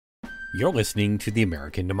You're listening to the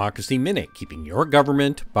American Democracy Minute, keeping your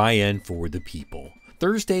government by and for the people.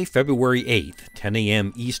 Thursday, February 8th, 10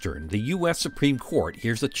 a.m. Eastern, the U.S. Supreme Court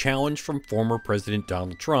hears a challenge from former President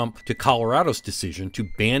Donald Trump to Colorado's decision to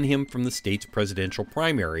ban him from the state's presidential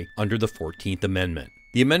primary under the 14th Amendment.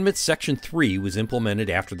 The amendment's Section 3 was implemented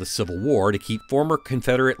after the Civil War to keep former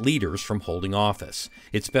Confederate leaders from holding office.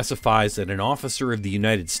 It specifies that an officer of the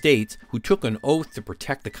United States who took an oath to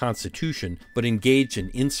protect the Constitution but engaged in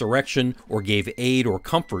insurrection or gave aid or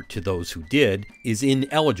comfort to those who did is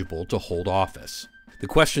ineligible to hold office. The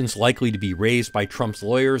questions likely to be raised by Trump's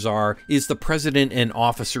lawyers are, is the President an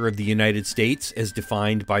officer of the United States as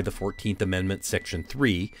defined by the 14th Amendment, Section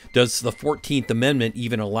 3? Does the 14th Amendment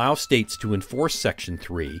even allow states to enforce Section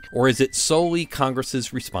 3, or is it solely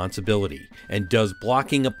Congress's responsibility? And does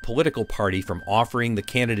blocking a political party from offering the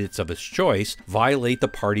candidates of its choice violate the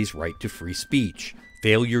party's right to free speech?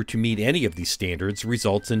 Failure to meet any of these standards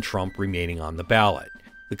results in Trump remaining on the ballot.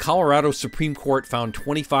 The Colorado Supreme Court found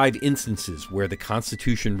 25 instances where the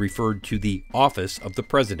Constitution referred to the office of the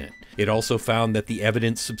president. It also found that the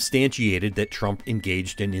evidence substantiated that Trump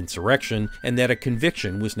engaged in insurrection and that a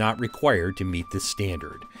conviction was not required to meet this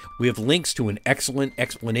standard. We have links to an excellent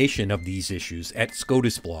explanation of these issues at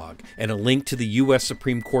SCOTUS blog and a link to the U.S.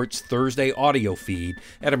 Supreme Court's Thursday audio feed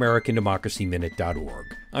at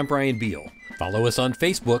AmericanDemocracyMinute.org. I'm Brian Beal. Follow us on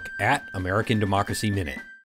Facebook at American Democracy Minute.